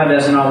why God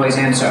doesn't always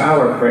answer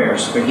our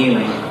prayers for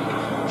healing.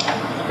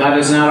 God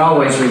does not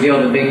always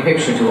reveal the big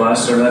picture to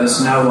us or let us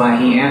know why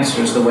he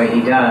answers the way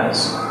he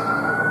does.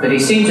 But he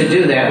seemed to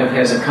do that with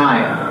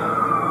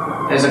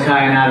Hezekiah.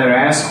 Hezekiah neither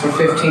asked for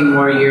 15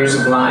 more years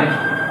of life,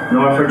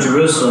 nor for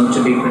Jerusalem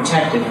to be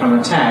protected from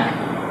attack,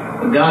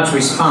 but God's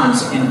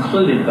response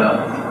included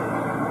both.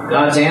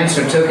 God's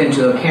answer took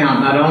into account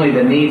not only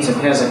the needs of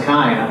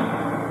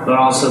Hezekiah, but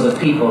also the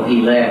people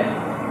he led.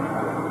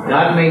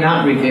 God may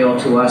not reveal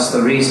to us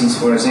the reasons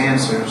for his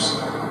answers,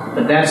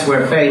 but that's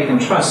where faith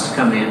and trust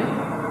come in.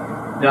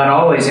 God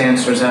always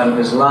answers out of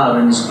his love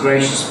and his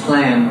gracious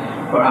plan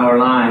for our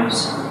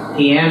lives.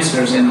 He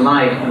answers in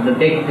light of the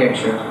big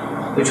picture,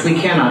 which we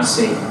cannot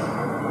see.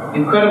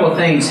 Incredible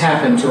things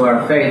happen to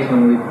our faith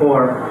when we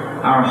pour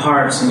our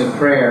hearts into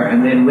prayer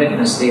and then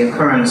witness the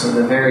occurrence of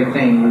the very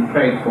thing we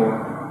prayed for.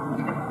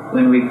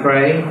 When we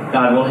pray,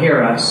 God will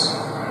hear us,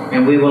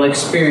 and we will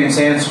experience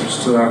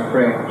answers to our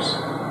prayers.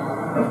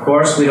 Of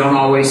course, we don't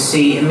always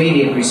see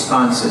immediate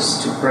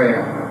responses to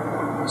prayer.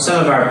 Some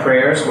of our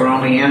prayers were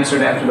only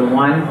answered after the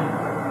one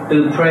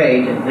who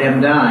prayed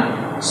them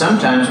died.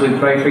 Sometimes we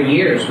pray for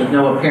years with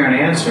no apparent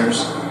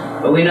answers,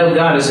 but we know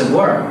God is at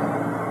work.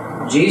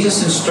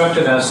 Jesus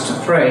instructed us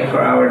to pray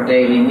for our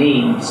daily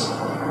needs.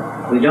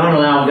 We don't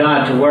allow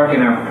God to work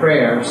in our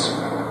prayers.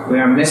 We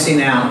are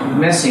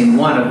missing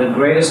one of the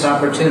greatest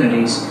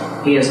opportunities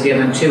he has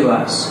given to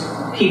us.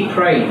 Keep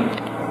praying.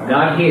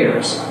 God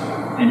hears,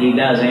 and he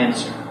does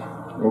answer.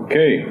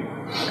 Okay.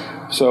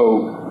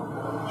 So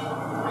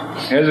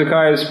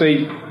Hezekiah's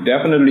faith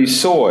definitely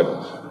soared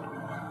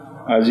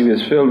as he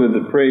was filled with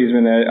the praise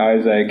when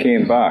Isaiah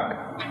came back.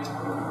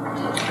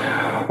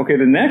 Okay,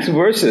 the next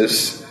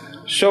verses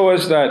show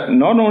us that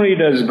not only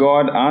does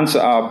God answer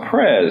our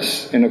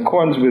prayers in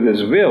accordance with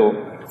his will,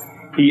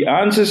 he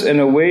answers in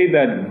a way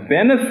that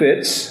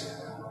benefits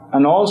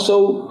and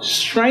also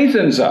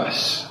strengthens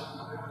us.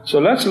 So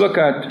let's look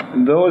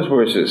at those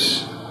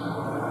verses.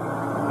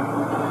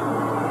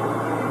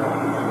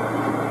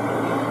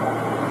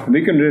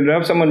 We can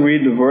have someone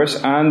read the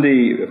verse and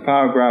the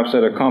paragraphs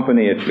that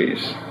accompany it,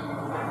 please.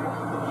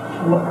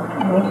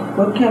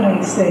 What can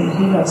I say?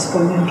 He has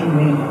spoken to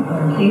me,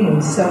 and he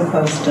himself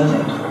has done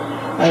it.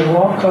 I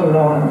walk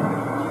along,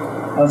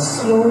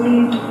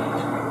 slowly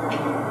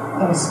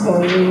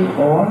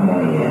all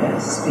my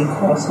years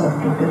because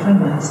of the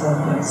bitterness of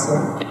my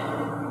soul.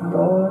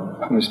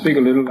 Lord, can you speak a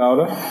little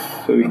louder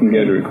so we can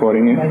get a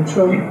recording in? My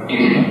throat.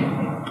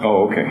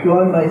 Oh, okay.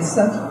 Lord, by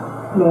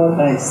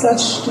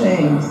such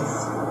things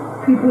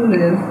people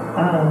live,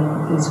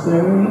 and is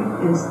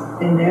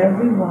in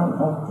every one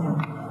of them.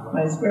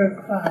 My spirit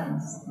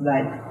finds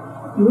like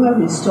you have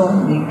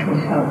restored me to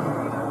health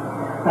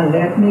and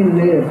let me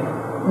live.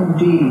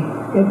 Indeed,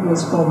 it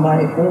was for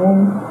my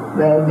own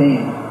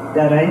well-being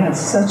that I had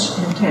such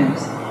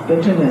intense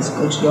bitterness,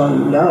 but your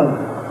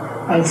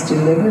love has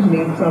delivered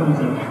me from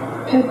the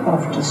pit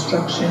of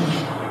destruction,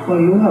 for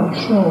you have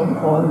thrown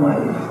all my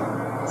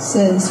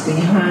sins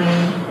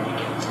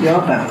behind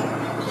your back.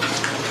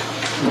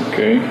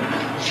 Okay.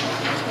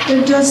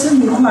 It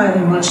doesn't require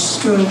much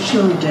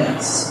spiritual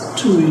depths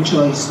to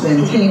rejoice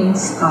when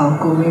things are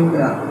going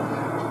well.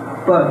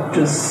 But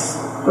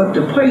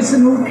the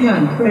person who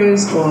can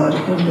praise God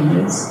in the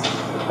midst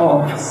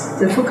of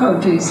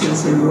difficulties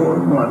is a role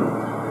model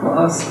for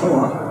us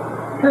all.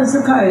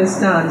 Hezekiah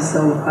stands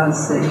out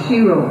as a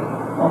hero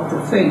of the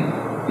faith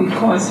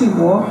because he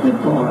walked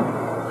with God,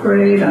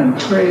 prayed and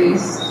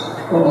praised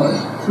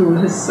God through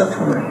his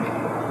suffering.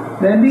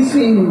 When we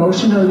feel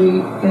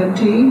emotionally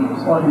empty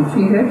or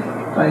defeated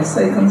by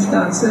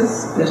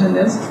circumstances,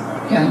 bitterness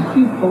can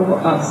creep over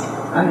us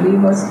and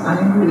leave us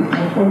angry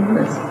and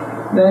hopeless.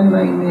 When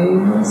my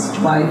neighbor's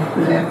wife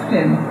left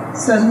him,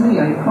 suddenly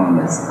I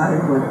promised I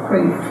would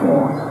pray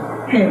for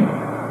him.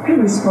 He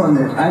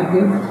responded, I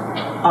give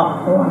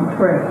up on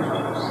prayer.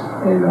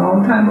 A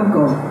long time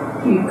ago,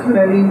 he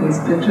clearly was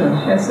bitter.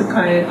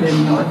 Hezekiah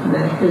did not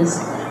let his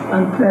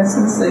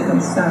unpleasant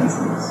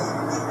circumstances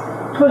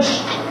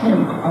push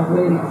him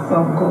away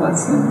from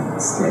God's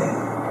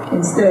instead.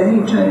 Instead, he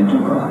turned to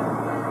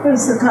God.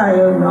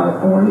 Hezekiah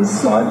not only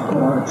sought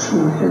God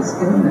through his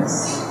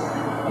illness,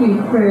 he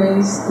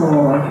praised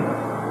God.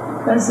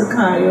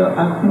 Hezekiah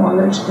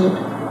acknowledged it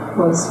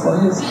was for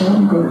his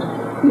own good.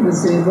 He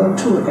was able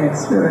to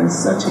experience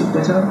such a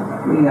bitter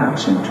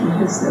reaction to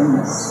his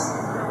illness,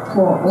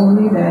 for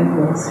only then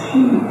was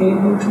he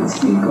able to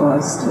see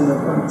God's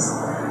deliverance.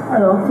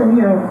 I often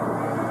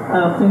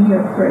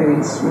hear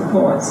praise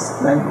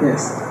reports like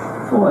this.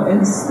 For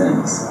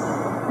instance,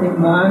 a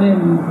man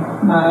in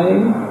my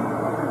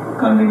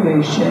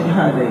congregation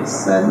had a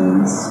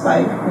sudden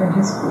spike in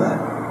his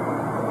blood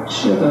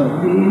sugar,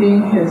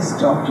 leading his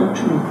doctor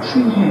to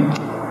treat him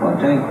for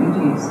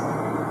diabetes.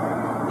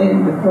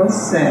 In the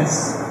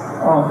process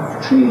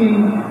of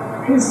treating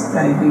his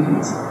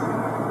diabetes,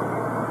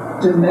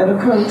 the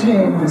medical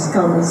team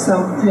discovered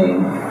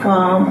something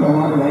far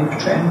more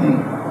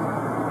life-threatening.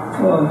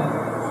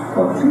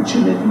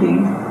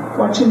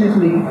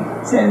 Fortunately,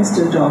 since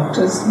the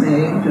doctors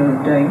made the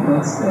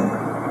diagnosis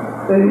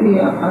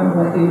earlier and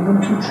were able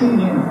to treat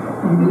him,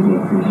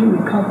 immediately he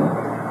recovered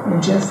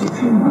in just a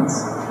few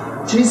months.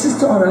 Jesus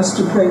taught us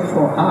to pray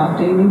for our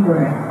daily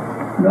bread,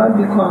 not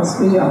because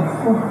we are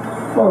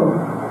full,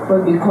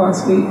 but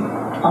because we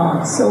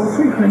are so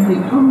frequently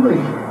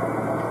hungry.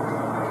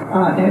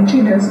 Our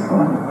emptiness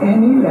on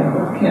any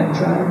level can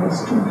drive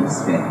us to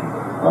despair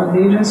or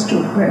lead us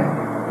to prayer,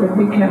 but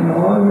we can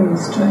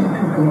always turn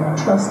to God,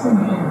 trusting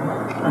Him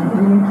and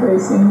even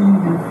praising Him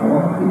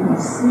before we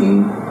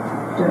receive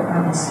the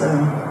answer.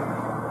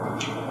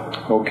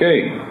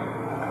 Okay,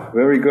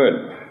 very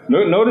good.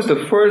 Notice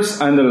the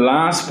first and the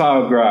last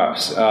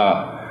paragraphs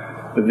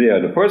there.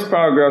 The first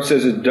paragraph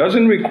says it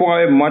doesn't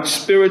require much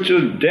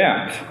spiritual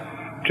depth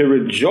to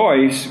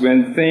rejoice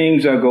when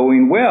things are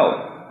going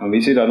well. And we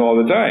see that all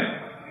the time.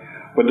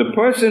 But the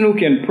person who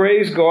can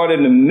praise God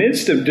in the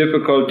midst of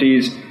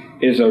difficulties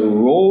is a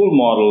role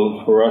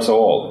model for us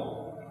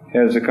all.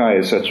 Hezekiah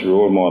is such a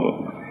role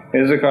model.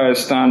 Hezekiah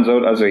stands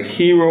out as a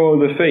hero of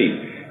the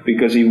faith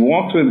because he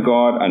walked with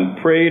God and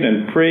prayed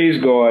and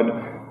praised God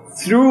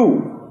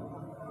through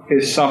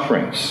his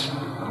sufferings.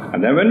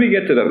 And then when we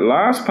get to the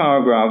last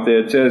paragraph there,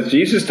 it says,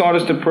 Jesus taught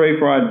us to pray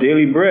for our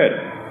daily bread.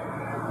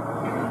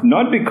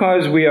 Not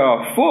because we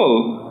are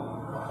full,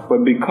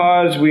 but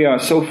because we are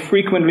so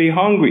frequently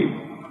hungry.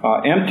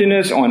 Our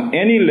emptiness on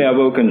any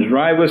level can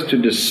drive us to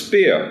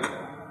despair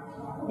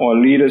or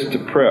lead us to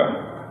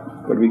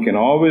prayer. But we can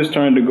always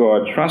turn to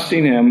God,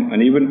 trusting Him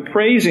and even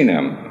praising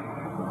Him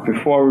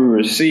before we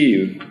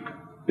receive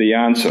the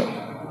answer.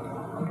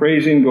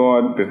 Praising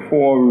God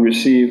before we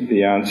receive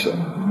the answer.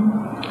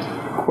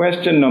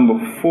 Question number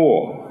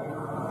 4.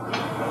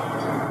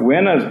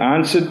 When has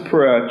answered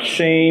prayer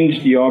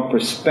changed your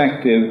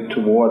perspective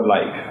toward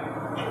life?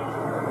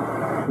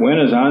 When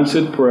has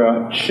answered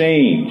prayer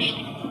changed?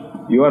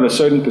 You had a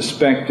certain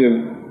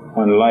perspective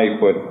on life,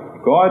 but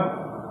God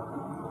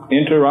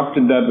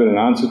interrupted that with an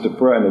answer to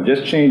prayer, and it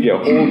just changed your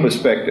whole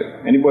perspective.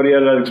 Anybody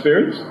had that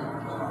experience?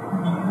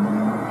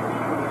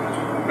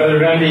 Brother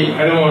Randy,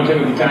 I don't want to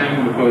take the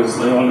time because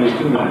I always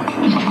do that.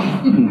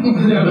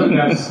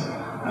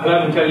 I'll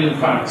have to tell you the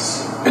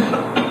facts.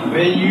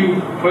 When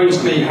you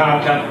personally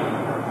have that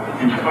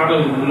encounter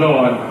with the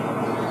Lord,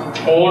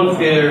 all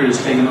fear is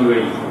taken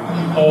away.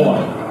 All.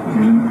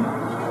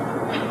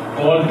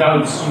 All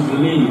doubts you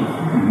believe.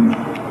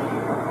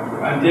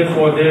 And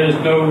therefore there is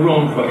no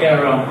room for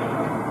error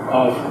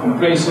of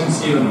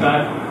complacency or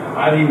that.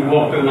 Either you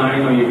walk the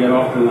line or you get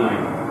off the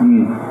line.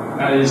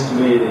 That is the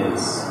way it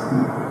is.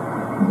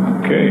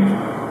 Okay.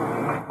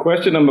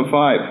 Question number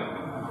 5.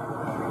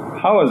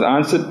 How has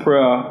answered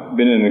prayer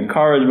been an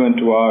encouragement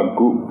to our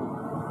group?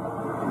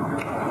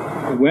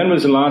 When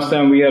was the last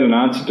time we had an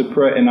answer to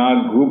prayer in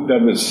our group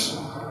that was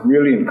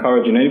really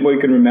encouraging? Anybody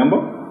can remember?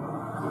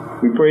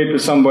 We prayed for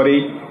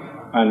somebody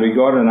and we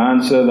got an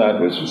answer that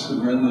was Sister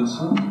Brenda's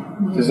son.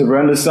 Sister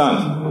Brenda's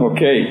son.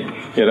 Okay.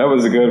 Yeah, that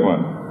was a good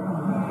one.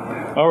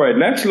 All right,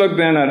 let's look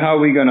then at how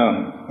we're going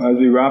to, as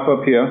we wrap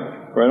up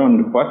here, right on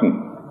the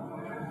button.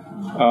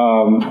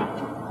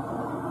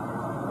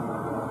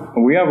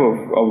 We have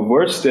a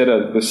verse there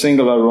that was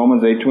singular,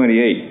 Romans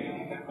 8:28.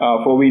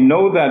 For we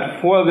know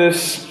that for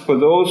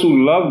those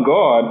who love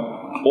God,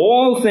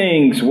 all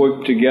things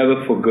work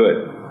together for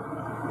good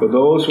for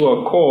those who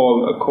are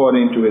called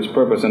according to his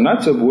purpose. And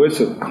that's a voice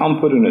of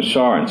comfort and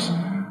assurance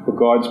for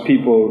God's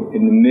people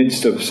in the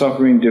midst of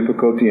suffering,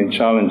 difficulty, and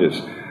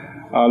challenges.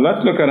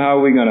 Let's look at how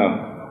we're going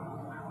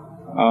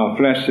to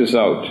flesh this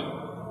out.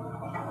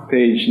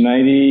 Page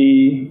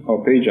 90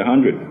 or page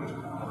 100.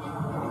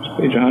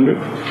 Page 100?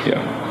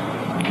 Yeah.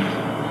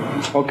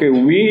 Okay,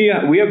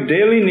 we have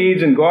daily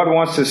needs, and God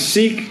wants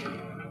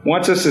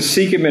us to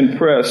seek him in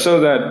prayer so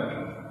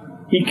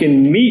that he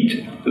can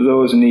meet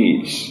those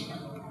needs.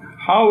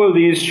 How will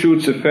these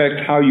truths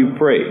affect how you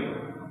pray?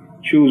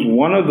 Choose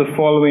one of the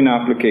following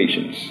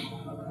applications.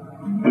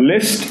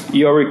 List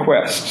your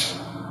requests.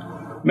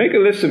 Make a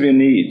list of your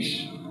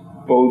needs,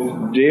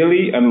 both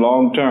daily and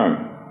long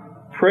term.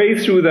 Pray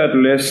through that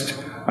list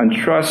and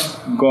trust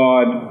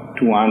God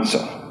to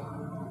answer.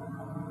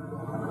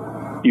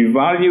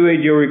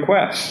 Evaluate your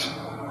requests.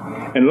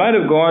 In light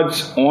of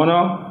God's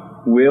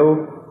honor,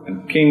 will,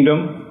 and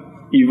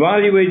kingdom,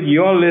 evaluate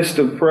your list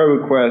of prayer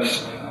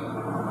requests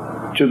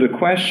to the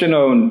question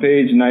on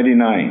page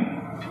 99.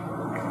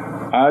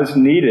 As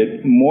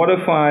needed,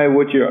 modify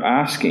what you're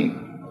asking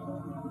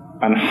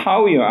and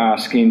how you're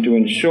asking to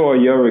ensure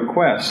your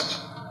requests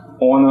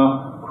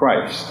honor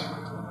Christ.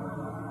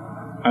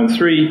 And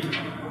 3,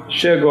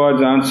 share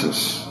God's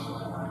answers.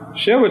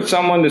 Share with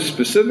someone the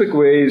specific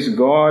ways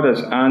God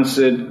has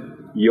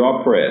answered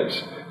your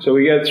prayers. So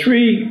we got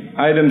 3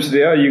 items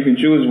there. You can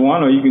choose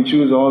one or you can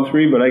choose all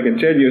 3, but I can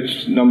tell you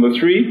number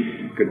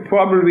 3 could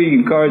probably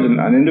encourage an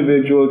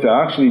individual to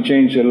actually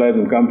change their life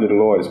and come to the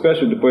Lord,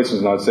 especially if the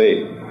person's not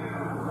saved.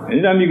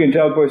 Anytime you can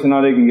tell a person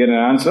how they can get an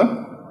answer,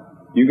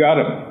 you got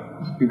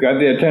them. You got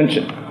their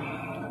attention.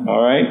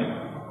 All right?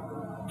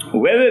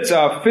 Whether it's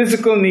our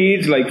physical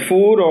needs like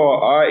food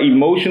or our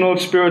emotional,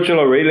 spiritual,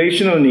 or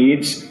relational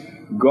needs,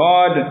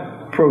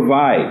 God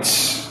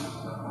provides.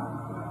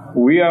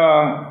 We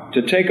are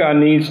to take our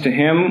needs to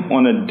him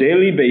on a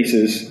daily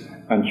basis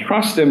and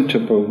trust him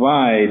to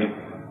provide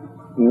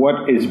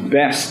what is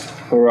best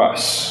for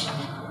us.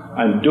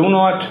 And do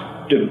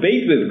not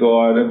debate with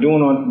God, and do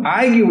not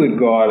argue with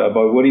God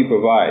about what he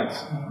provides.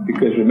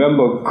 Because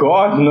remember,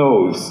 God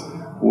knows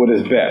what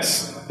is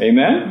best.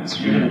 Amen?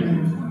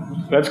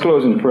 Let's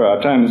close in prayer.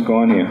 Our time is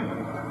gone here.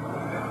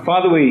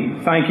 Father, we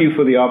thank you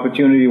for the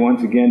opportunity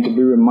once again to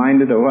be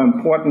reminded of how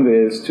important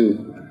it is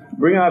to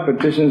bring our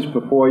petitions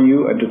before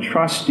you and to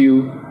trust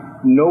you,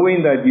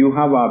 knowing that you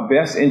have our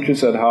best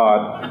interests at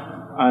heart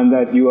and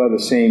that you are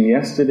the same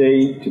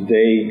yesterday,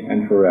 today,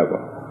 and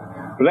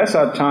forever. Bless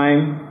our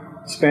time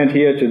spent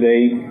here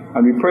today,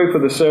 and we pray for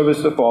the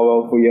service to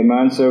follow, for your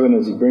manservant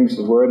as he brings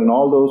the word, and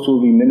all those who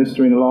will be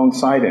ministering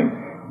alongside him,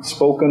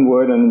 spoken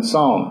word and in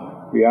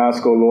song. We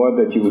ask, O Lord,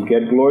 that you would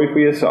get glory for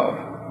yourself.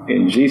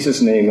 In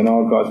Jesus' name, and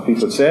all God's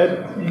people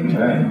said,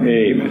 Amen.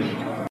 Amen.